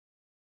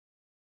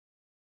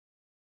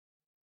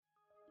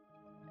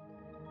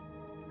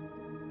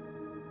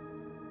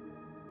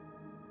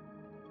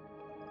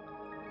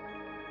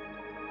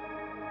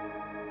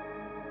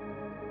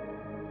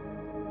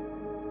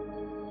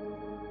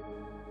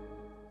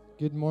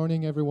Good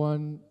morning,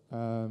 everyone.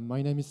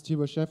 My name is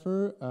Thibaut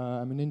Scheffer.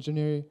 I'm an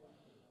engineer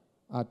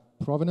at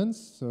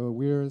Provenance. So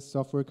we're a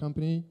software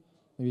company.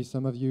 Maybe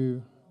some of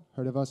you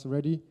heard of us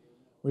already.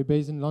 We're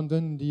based in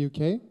London, in the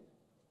UK.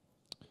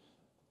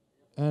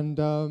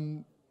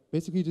 And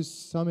basically, to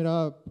sum it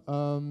up,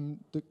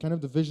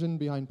 the vision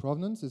behind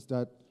Provenance is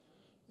that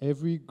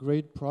every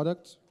great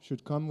product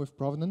should come with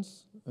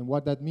provenance. And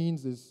what that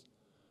means is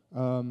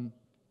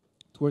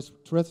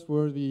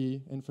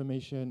trustworthy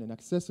information and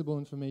accessible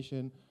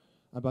information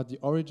about the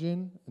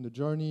origin and the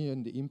journey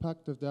and the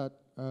impact of that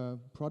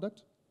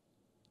product.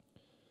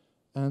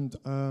 And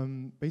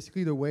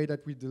basically the way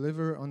that we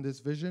deliver on this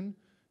vision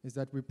is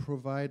that we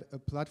provide a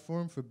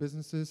platform for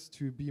businesses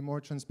to be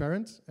more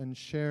transparent and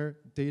share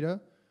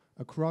data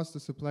across the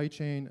supply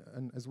chain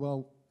and as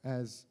well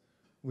as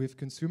with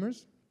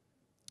consumers.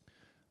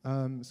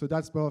 So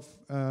that's both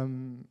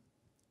an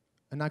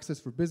access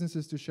for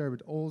businesses to share,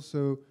 but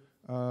also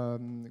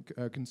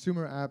a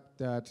consumer app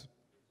that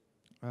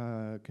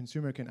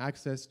consumer can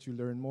access to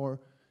learn more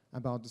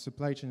about the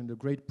supply chain and the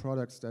great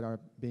products that are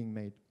being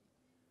made.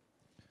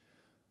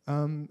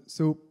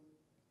 So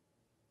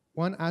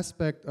one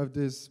aspect of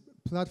this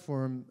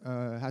platform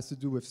has to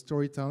do with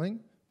storytelling,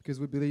 because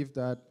we believe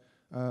that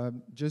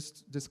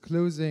just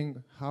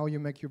disclosing how you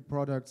make your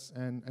products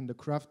and the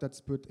craft that's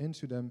put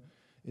into them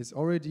is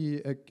already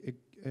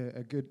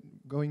a good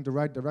going the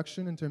right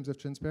direction in terms of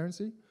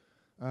transparency.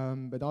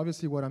 But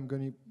obviously what I'm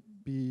going to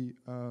be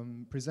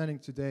presenting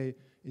today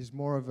is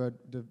more of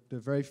the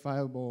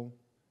verifiable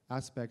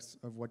aspects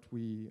of what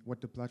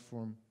the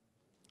platform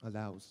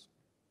allows.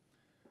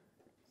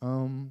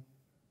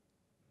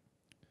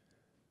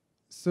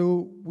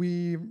 So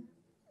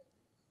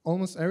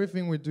almost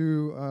everything we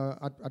do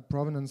at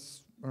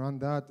Provenance around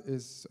that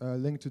is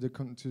linked to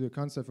the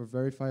concept of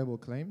verifiable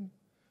claim.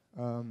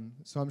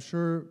 So I'm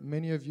sure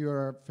many of you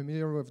are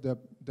familiar with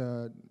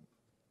the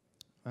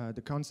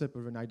concept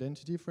of an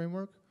identity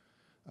framework.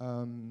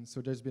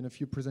 So there's been a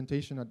few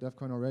presentations at DEF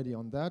CON already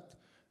on that,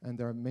 and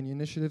there are many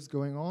initiatives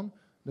going on.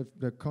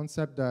 The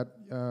concept that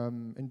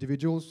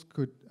individuals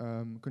could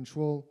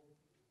control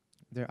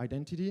their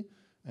identity,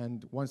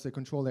 and once they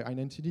control their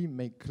identity,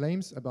 make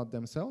claims about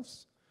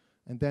themselves,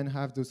 and then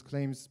have those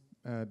claims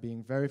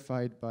being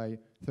verified by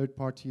third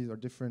parties or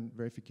different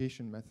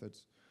verification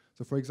methods.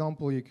 So for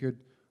example, you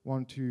could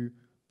want to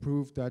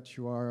prove that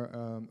you are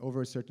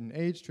over a certain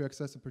age to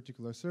access a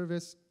particular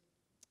service,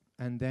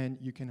 and then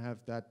you can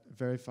have that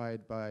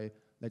verified by,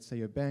 let's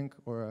say, a bank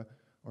or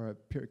a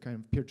kind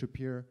of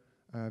peer-to-peer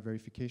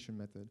verification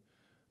method.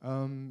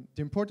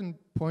 The important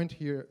point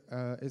here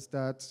is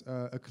that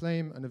a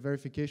claim and a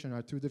verification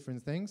are two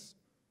different things,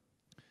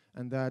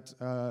 and that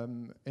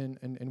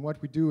in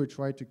what we do, we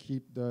try to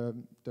keep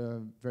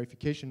the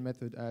verification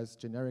method as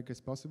generic as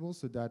possible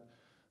so that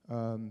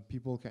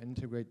people can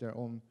integrate their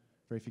own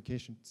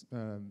verification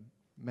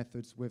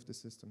methods with the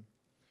system.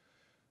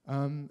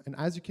 And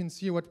as you can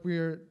see, what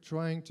we're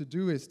trying to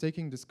do is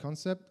taking this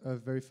concept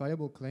of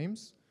verifiable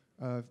claims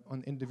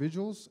on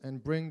individuals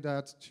and bring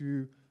that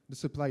to the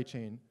supply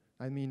chain.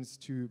 That means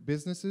to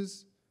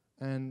businesses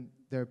and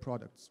their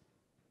products.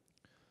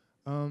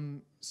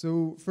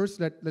 So first,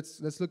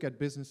 let's look at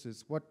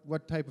businesses.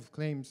 What type of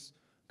claims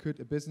could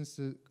a business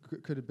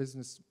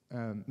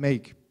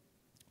make?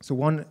 So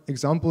one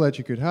example that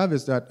you could have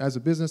is that as a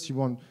business, you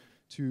want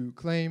to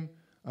claim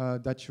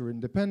that you're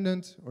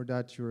independent or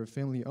that you're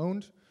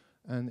family-owned.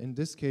 And in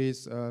this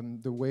case,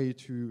 the way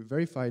to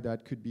verify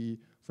that could be,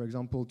 for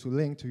example, to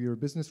link to your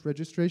business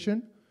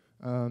registration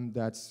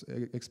that's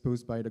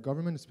exposed by the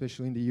government,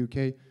 especially in the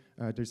UK.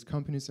 There's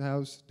Companies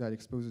House that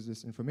exposes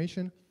this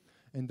information,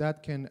 and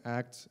that can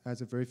act as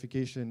a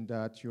verification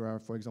that you are,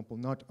 for example,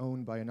 not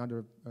owned by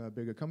another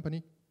bigger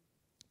company.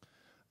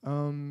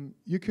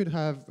 You could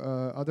have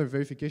other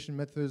verification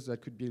methods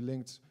that could be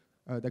linked,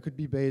 that could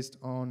be based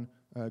on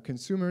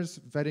consumers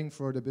vetting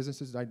for the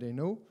businesses that they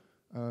know,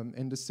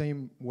 in the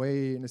same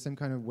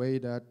kind of way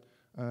that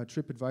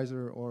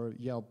TripAdvisor or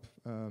Yelp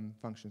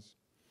functions.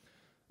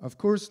 Of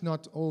course,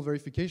 not all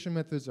verification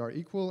methods are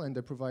equal, and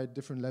they provide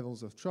different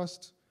levels of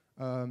trust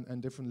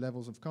and different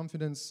levels of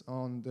confidence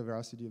on the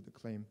veracity of the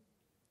claim.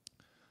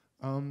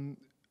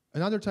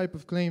 Another type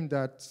of claim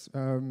that's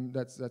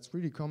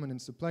really common in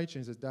supply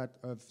chains is that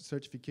of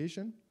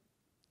certification.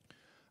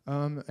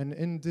 And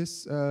in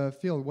this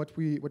field, what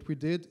we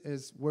did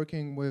is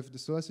working with the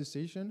SOA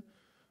Association,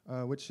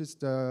 which is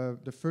the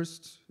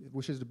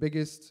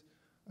biggest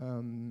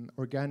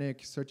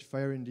organic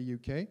certifier in the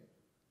UK,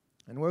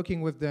 and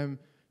working with them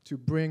to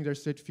bring their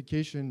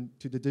certification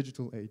to the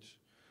digital age.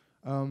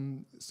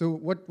 So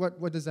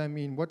what does that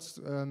mean?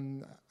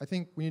 I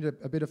think we need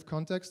a bit of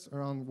context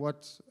around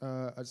what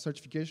a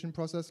certification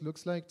process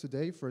looks like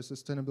today for a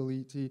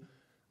sustainability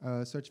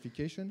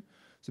certification.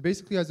 So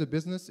basically, as a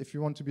business, if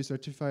you want to be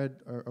certified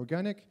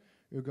organic,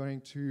 you're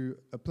going to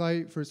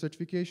apply for a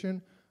certification,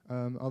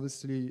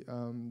 obviously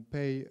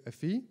pay a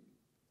fee,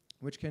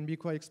 which can be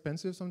quite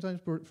expensive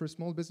sometimes for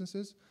small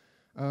businesses.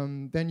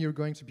 Then you're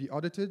going to be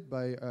audited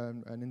by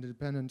an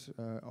independent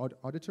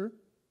auditor.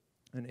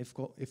 And if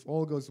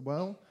all goes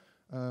well,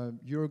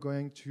 you're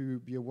going to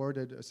be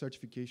awarded a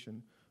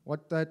certification.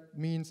 What that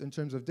means in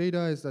terms of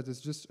data is that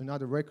it's just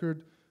another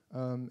record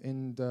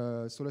in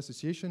the Solar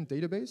Association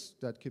database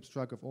that keeps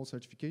track of all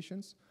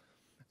certifications.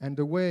 And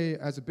the way,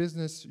 as a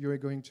business, you're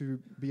going to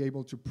be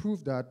able to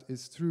prove that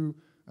is through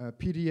a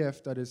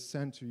PDF that is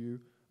sent to you.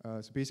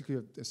 So basically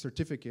a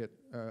certificate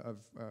of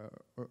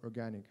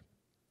organic.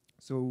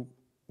 So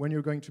when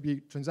you're going to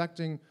be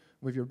transacting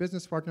with your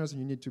business partners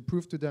and you need to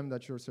prove to them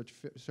that you're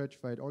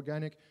certified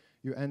organic,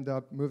 you end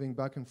up moving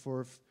back and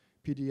forth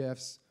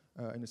PDFs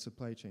in the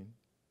supply chain.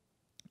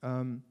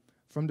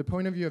 From the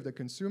point of view of the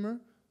consumer,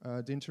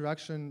 the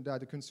interaction that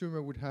the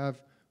consumer would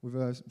have with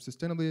a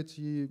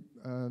sustainability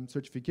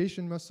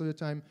certification most of the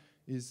time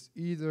is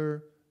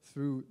either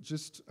through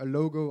just a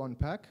logo on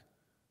pack,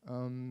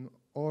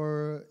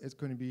 or it's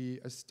going to be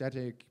a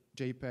static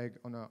JPEG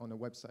on a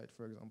website,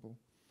 for example.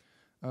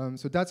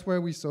 So that's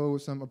where we saw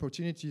some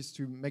opportunities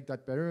to make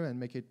that better and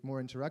make it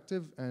more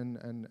interactive and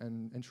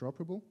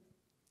interoperable.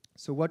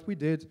 So what we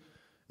did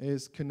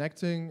is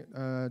connecting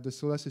the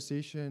Solar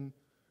Association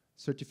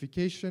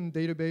certification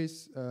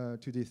database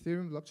to the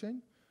Ethereum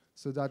blockchain,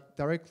 so that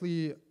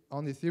directly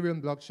on the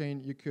Ethereum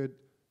blockchain you could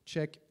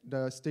check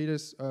the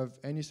status of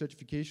any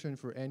certification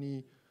for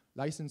any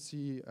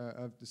licensee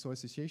of the Solar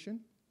Association,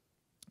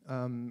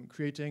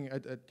 creating a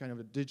kind of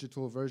a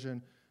digital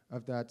version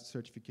of that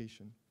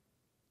certification.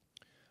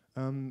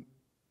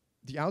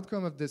 The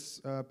outcome of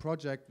this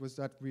project was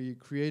that we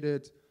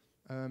created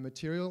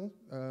material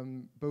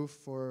both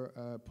for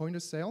point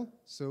of sale,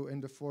 so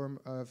in the form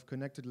of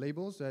connected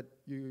labels that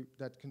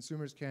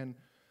consumers can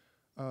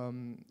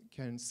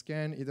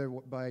scan either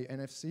by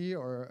NFC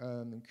or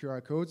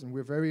QR codes, and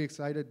we're very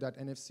excited that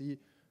NFC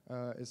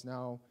is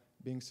now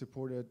being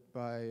supported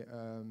by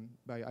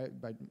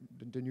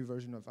the new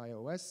version of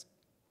iOS,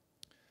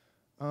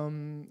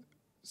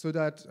 so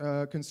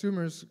that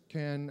consumers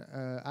can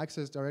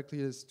access directly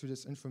to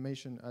this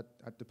information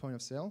at the point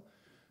of sale.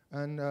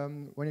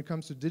 And when it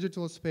comes to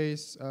digital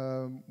space,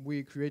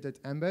 we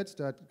created embeds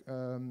that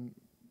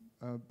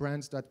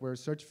brands that were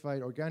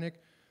certified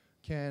organic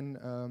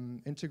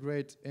can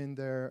integrate in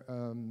their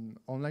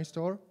online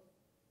store,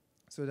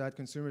 so that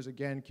consumers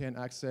again can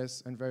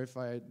access and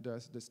verify the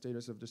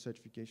status of the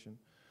certification.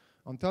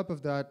 On top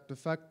of that, the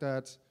fact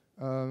that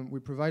we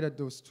provided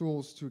those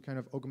tools to kind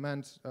of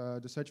augment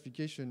the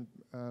certification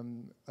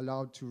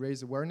allowed to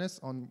raise awareness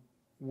on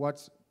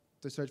what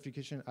the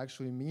certification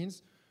actually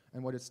means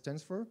and what it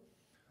stands for,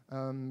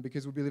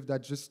 because we believe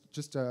that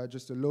just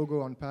a logo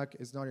on pack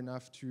is not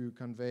enough to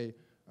convey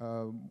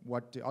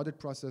what the audit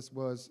process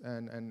was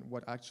and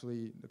what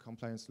actually the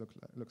compliance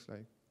looks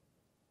like.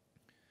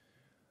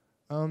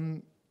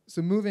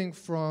 So moving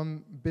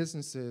from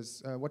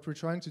businesses, what we're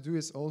trying to do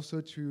is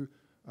also to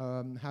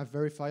have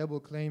verifiable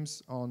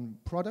claims on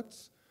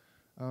products.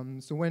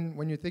 So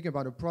when you think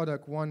about a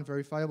product, one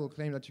verifiable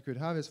claim that you could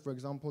have is, for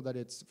example, that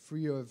it's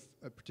free of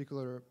a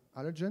particular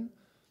allergen.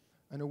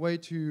 And a way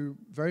to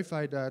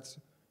verify that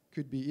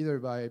could be either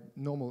by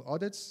normal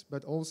audits,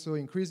 but also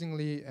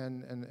increasingly,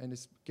 and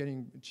it's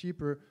getting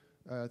cheaper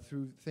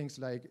through things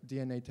like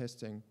DNA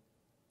testing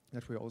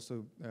that we're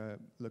also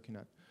looking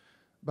at.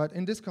 But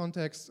in this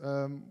context,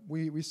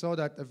 we saw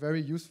that a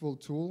very useful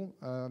tool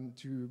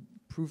to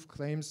prove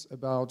claims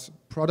about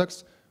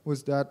products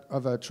was that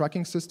of a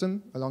tracking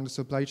system along the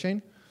supply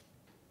chain.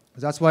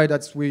 That's why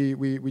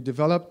we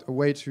developed a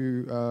way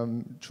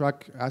to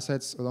track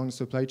assets along the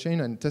supply chain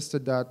and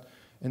tested that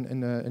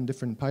in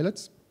different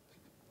pilots.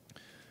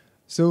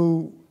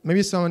 So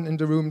maybe someone in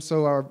the room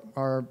saw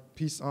our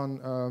piece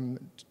on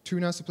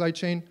tuna supply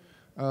chain.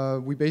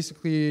 We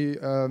basically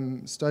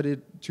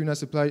studied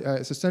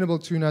sustainable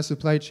tuna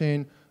supply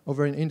chain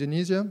over in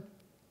Indonesia.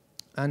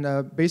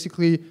 And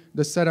basically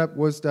the setup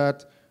was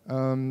that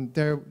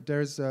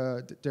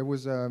there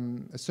was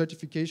a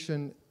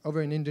certification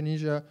over in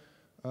Indonesia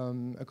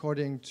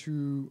according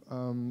to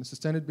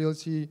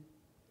sustainability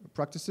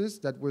practices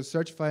that was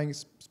certifying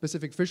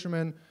specific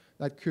fishermen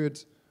that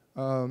could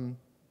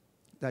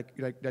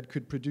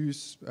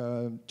produce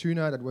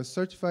tuna that was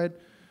certified.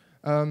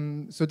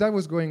 So that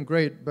was going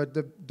great, but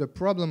the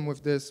problem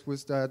with this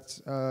was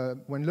that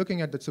when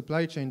looking at the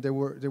supply chain, there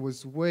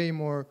was way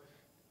more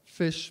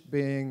fish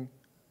being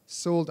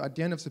sold at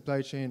the end of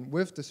supply chain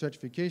with the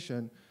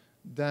certification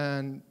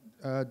than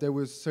there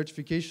was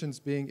certifications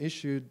being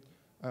issued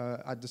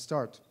at the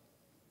start.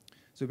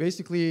 So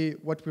basically,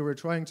 what we were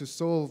trying to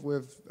solve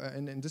with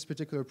in this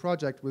particular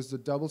project was the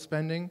double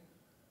spending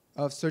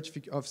of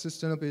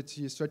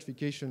sustainability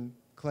certification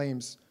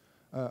claims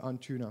on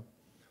tuna.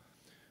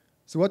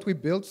 So what we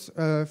built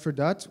for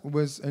that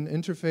was an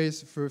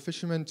interface for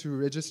fishermen to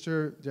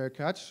register their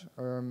catch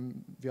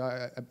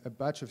via a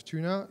batch of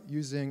tuna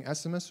using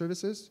SMS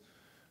services.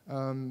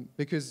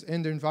 Because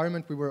in the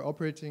environment we were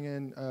operating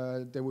in,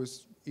 there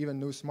was even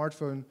no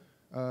smartphone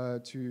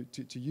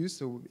to use,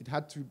 so it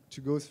had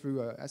to go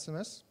through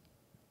SMS.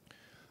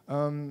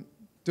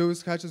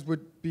 Those catches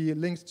would be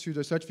linked to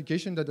the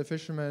certification that the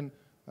fishermen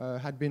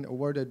had been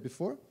awarded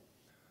before.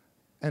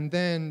 And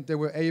then they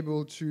were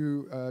able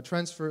to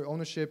transfer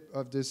ownership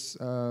of this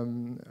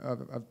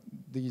of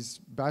these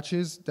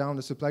batches down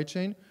the supply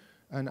chain.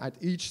 And at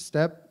each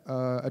step,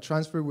 a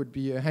transfer would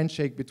be a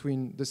handshake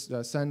between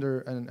the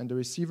sender and the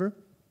receiver,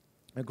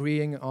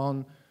 agreeing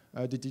on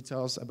the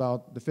details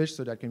about the fish.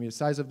 So that can be the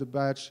size of the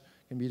batch,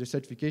 can be the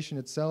certification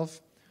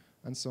itself,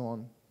 and so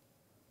on.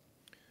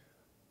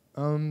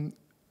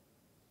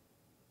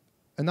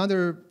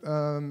 Another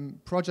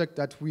project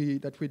that we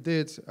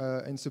did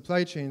in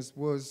supply chains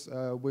was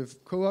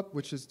with Co-op,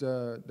 which is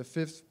the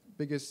fifth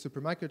biggest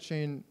supermarket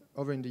chain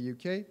over in the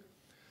UK.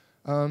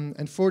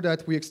 And for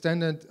that, we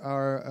extended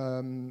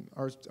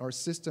our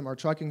system, our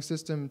tracking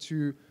system,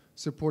 to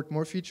support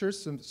more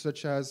features,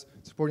 such as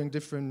supporting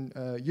different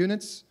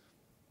units,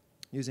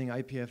 using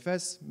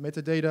IPFS,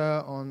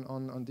 metadata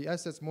on the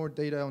assets, more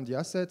data on the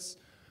assets,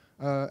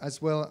 as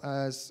well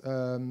as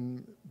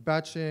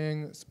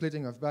batching,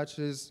 splitting of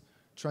batches,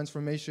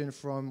 transformation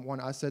from one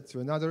asset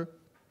to another,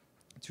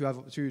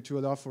 to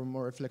allow for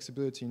more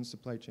flexibility in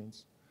supply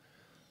chains.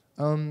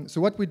 So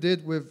what we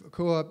did with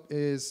Co-op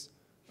is,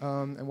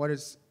 and what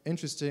is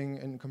interesting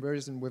in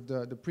comparison with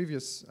the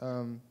previous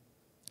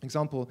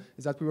example,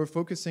 is that we were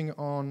focusing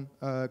on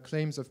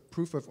claims of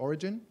proof of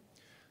origin.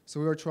 So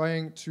we were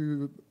trying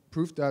to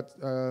prove that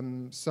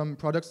some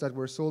products that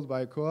were sold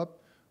by Co-op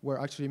were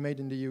actually made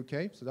in the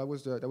UK. So that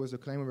was the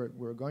claim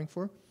we were going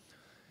for.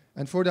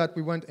 And for that,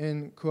 we went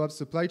in Co-op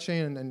supply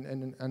chain,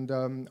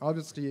 and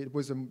obviously it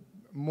was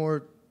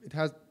it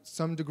has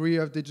some degree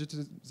of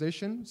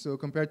digitization. So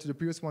compared to the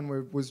previous one where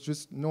it was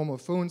just normal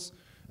phones,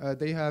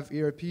 they have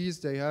ERPs,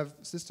 they have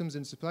systems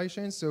in supply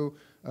chain. So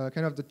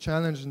kind of the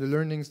challenge and the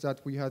learnings that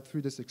we had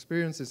through this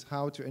experience is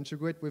how to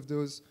integrate with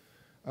those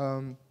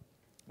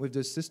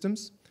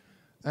systems.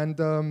 And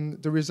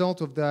the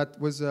result of that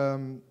was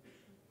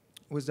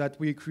that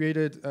we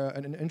created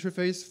an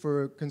interface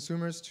for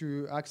consumers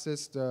to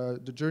access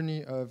the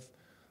journey of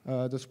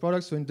those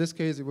products. So in this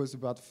case, it was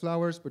about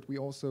flowers, but we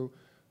also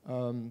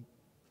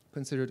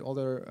considered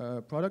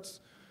other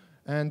products.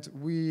 And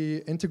we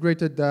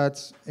integrated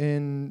that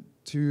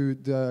into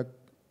the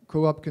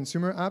Co-op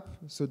consumer app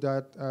so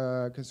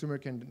that consumer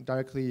can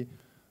directly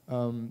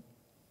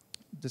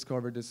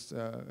discover this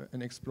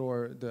and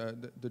explore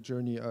the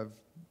journey of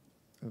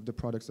the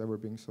products that were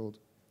being sold.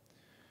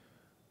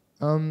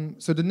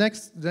 So the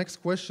next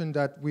question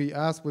that we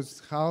asked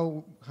was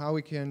how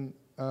we can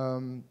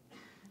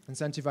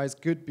incentivize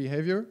good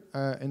behavior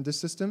in this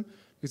system,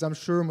 because I'm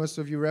sure most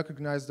of you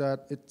recognize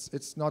that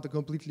it's not a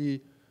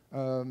completely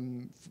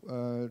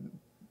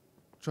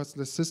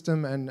trustless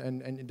system,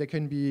 and there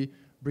can be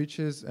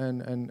breaches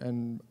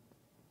and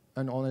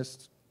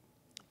honest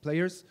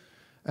players.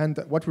 And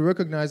what we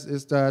recognize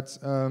is that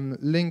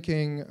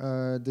linking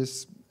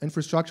this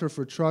infrastructure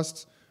for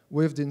trust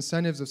with the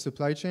incentives of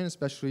supply chain,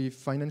 especially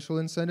financial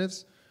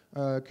incentives,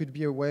 could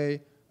be a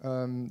way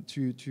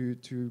to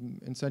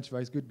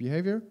incentivize good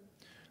behavior.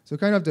 So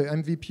kind of the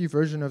MVP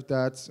version of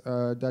that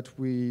that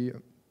we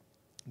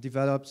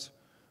developed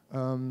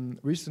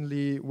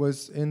recently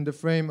was in the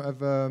frame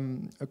of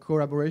a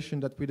collaboration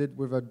that we did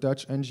with a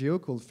Dutch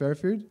NGO called Fair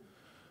Food.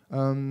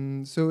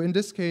 So in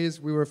this case,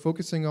 we were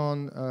focusing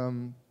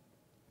on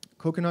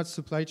coconut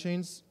supply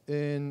chains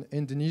in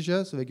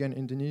Indonesia, so again,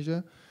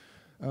 Indonesia.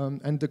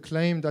 And the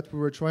claim that we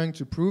were trying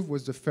to prove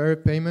was the fair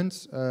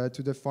payment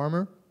to the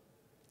farmer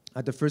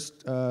at the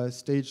first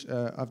stage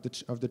of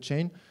the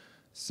chain.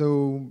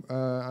 So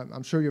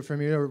I'm sure you're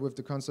familiar with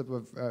the concept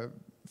of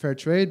fair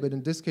trade, but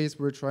in this case,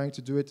 we're trying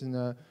to do it in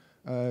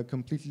a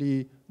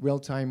completely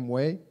real-time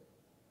way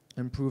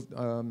and proved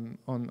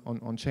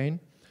on chain.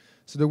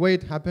 So the way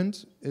it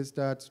happened is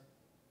that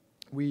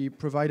we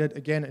provided,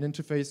 again, an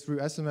interface through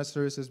SMS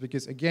services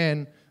because,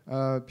 again,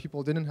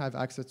 people didn't have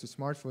access to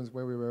smartphones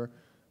where we were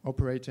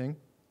operating.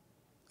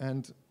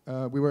 And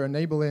we were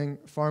enabling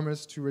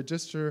farmers to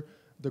register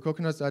the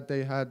coconuts that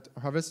they had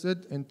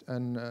harvested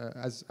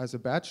as a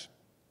batch.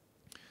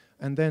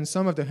 And then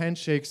some of the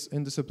handshakes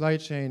in the supply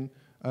chain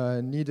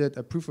needed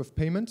a proof of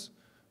payment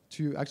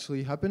to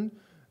actually happen.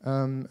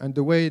 And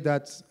the way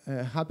that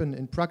happened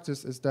in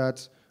practice is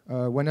that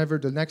whenever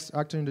the next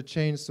actor in the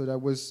chain, so that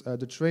was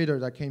the trader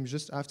that came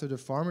just after the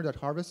farmer that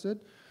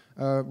harvested,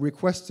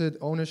 requested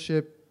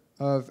ownership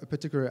of a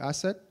particular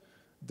asset,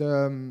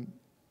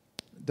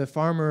 the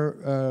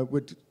farmer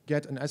would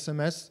get an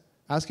SMS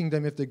asking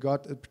them if they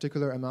got a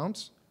particular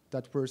amount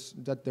that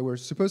they were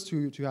supposed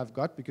to have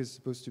got, because it's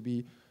supposed to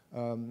be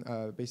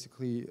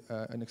basically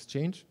an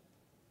exchange.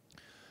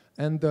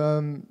 And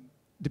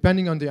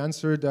depending on the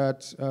answer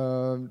that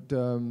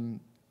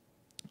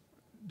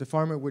the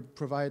farmer would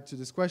provide to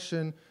this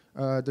question,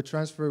 the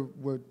transfer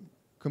would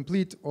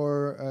complete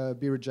or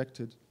be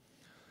rejected.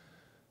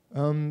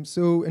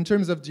 So in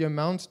terms of the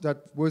amount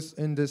that was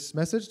in this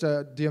message,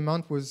 the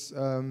amount was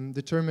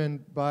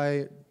determined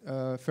by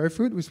Fair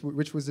Food,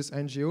 which was this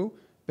NGO,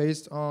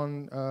 based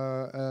on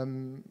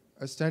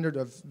a standard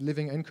of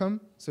living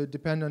income. So it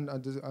depended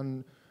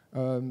on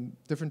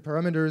different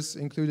parameters,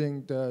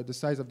 including the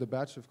size of the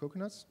batch of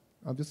coconuts,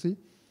 obviously.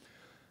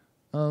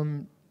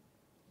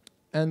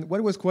 And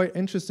what was quite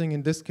interesting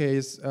in this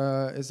case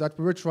is that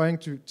we were trying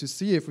to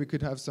see if we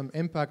could have some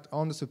impact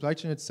on the supply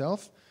chain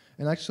itself.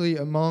 And actually,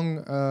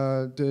 among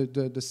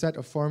the set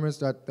of farmers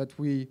that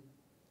we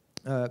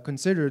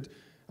considered,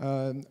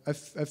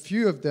 a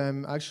few of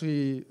them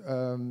actually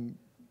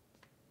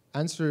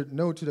answered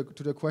no to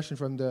the question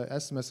from the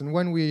SMS. And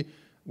when we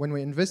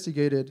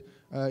investigated,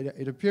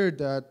 it appeared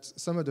that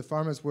some of the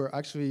farmers were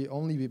actually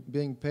only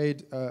being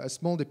paid a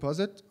small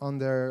deposit on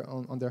their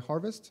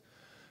harvest.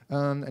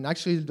 And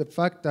actually, the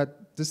fact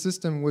that the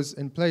system was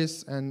in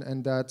place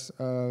and that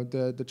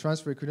the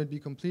transfer couldn't be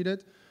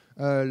completed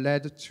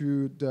led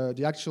to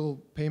the actual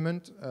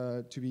payment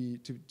to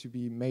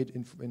be made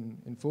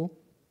in full.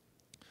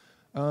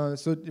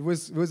 So it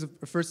was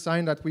a first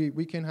sign that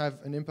we can have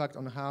an impact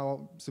on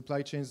how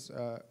supply chains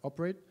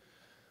operate.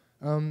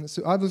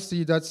 So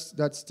obviously that's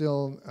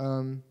still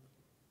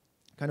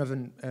kind of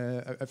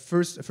a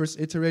first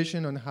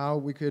iteration on how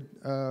we could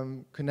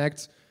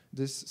connect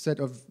this set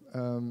of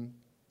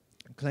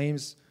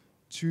claims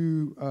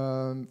to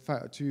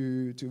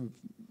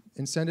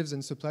incentives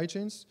and supply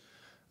chains.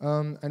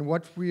 And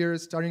what we are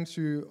starting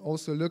to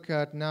also look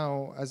at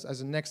now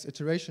as a next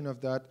iteration of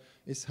that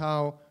is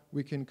how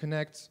we can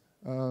connect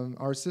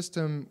our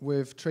system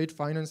with trade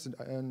finance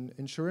and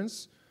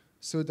insurance,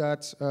 so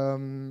that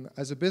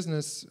as a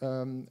business,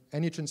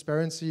 any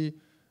transparency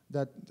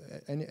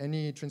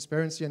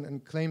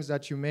and claims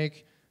that you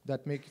make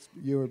that make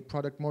your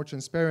product more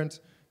transparent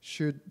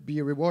should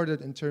be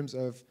rewarded in terms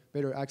of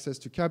better access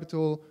to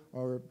capital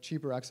or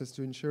cheaper access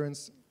to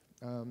insurance,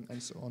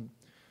 and so on.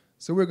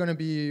 So we're going to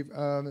be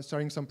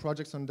starting some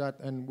projects on that,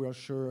 and we'll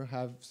sure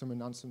have some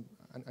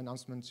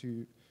announcement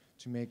to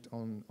make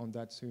on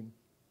that soon.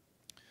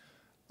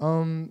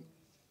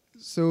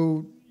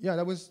 So yeah,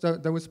 that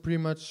was pretty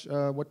much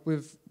what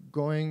we've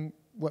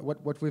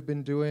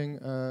been doing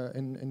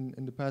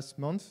in the past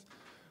month,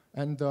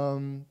 and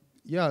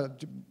yeah,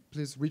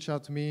 please reach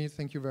out to me.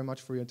 Thank you very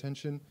much for your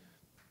attention.